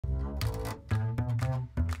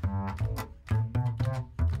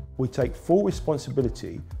We take full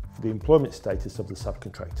responsibility for the employment status of the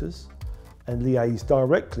subcontractors and liaise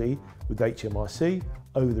directly with HMRC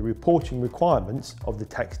over the reporting requirements of the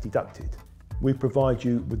tax deducted. We provide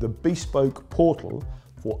you with a bespoke portal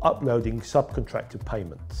for uploading subcontractor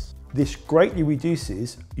payments. This greatly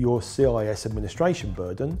reduces your CIS administration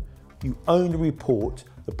burden. You only report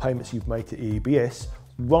the payments you've made to EEBS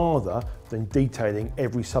rather than detailing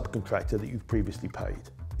every subcontractor that you've previously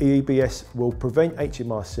paid. EEBS will prevent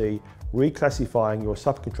HMRC reclassifying your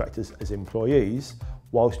subcontractors as employees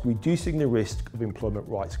whilst reducing the risk of employment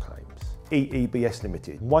rights claims. EEBS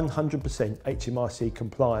Limited, 100% HMRC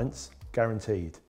compliance guaranteed.